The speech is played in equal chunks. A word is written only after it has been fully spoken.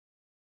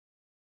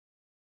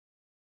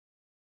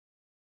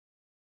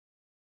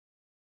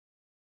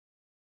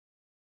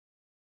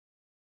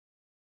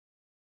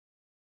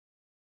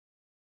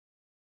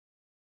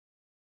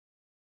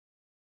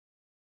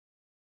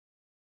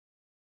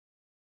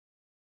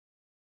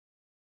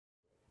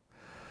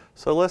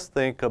So let's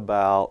think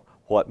about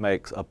what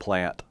makes a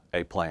plant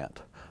a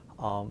plant.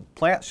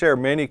 Plants share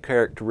many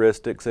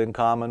characteristics in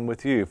common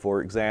with you.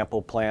 For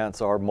example, plants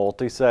are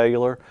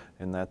multicellular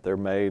in that they're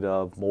made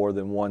of more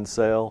than one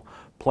cell.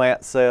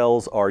 Plant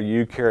cells are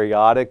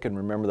eukaryotic, and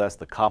remember that's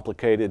the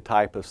complicated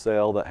type of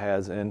cell that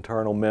has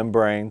internal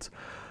membranes.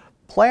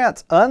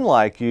 Plants,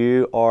 unlike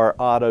you, are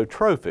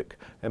autotrophic,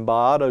 and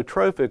by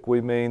autotrophic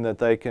we mean that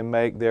they can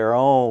make their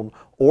own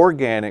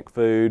organic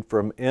food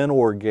from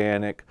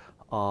inorganic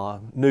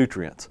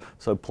nutrients.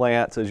 So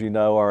plants, as you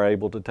know, are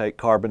able to take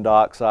carbon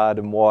dioxide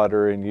and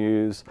water and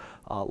use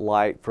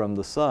light from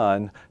the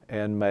sun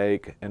and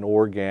make an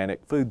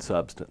organic food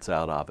substance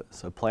out of it.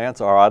 So plants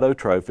are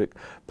autotrophic.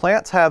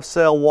 Plants have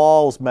cell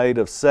walls made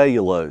of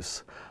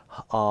cellulose.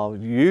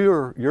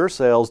 Your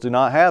cells do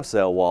not have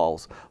cell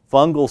walls.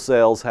 Fungal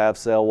cells have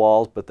cell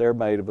walls, but they're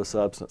made of a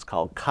substance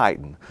called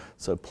chitin.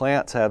 So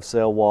plants have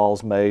cell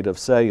walls made of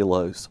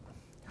cellulose.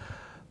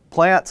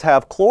 Plants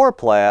have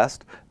chloroplast,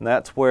 and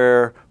that's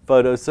where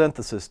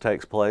photosynthesis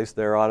takes place,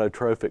 their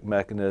autotrophic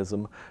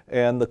mechanism.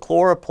 And the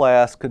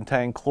chloroplasts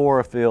contain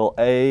chlorophyll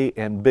A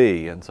and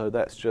B, and so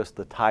that's just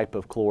the type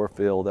of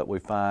chlorophyll that we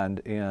find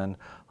in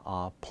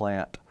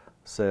plant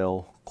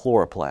cell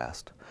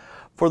chloroplast.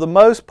 For the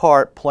most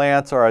part,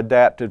 plants are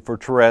adapted for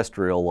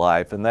terrestrial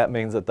life, and that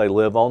means that they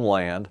live on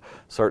land.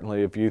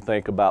 Certainly if you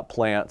think about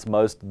plants,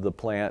 most of the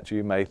plants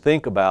you may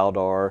think about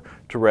are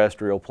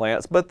terrestrial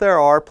plants, but there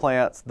are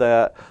plants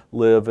that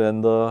live in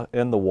the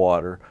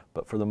water,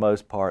 but for the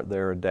most part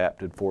they're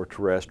adapted for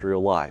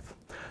terrestrial life.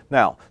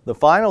 Now, the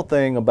final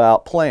thing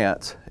about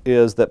plants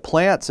is that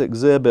plants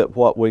exhibit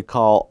what we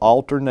call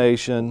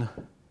alternation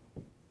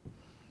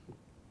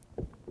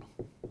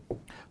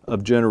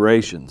of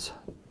generations.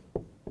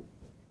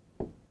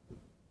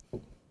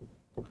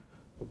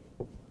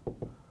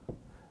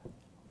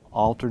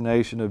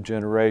 Alternation of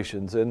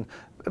generations, and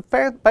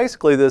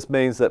basically this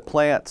means that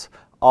plants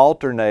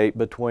alternate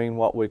between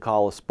what we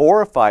call a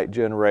sporophyte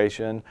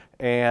generation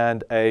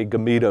and a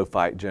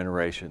gametophyte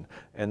generation,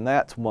 and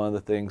that's one of the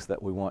things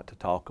that we want to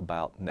talk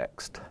about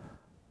next.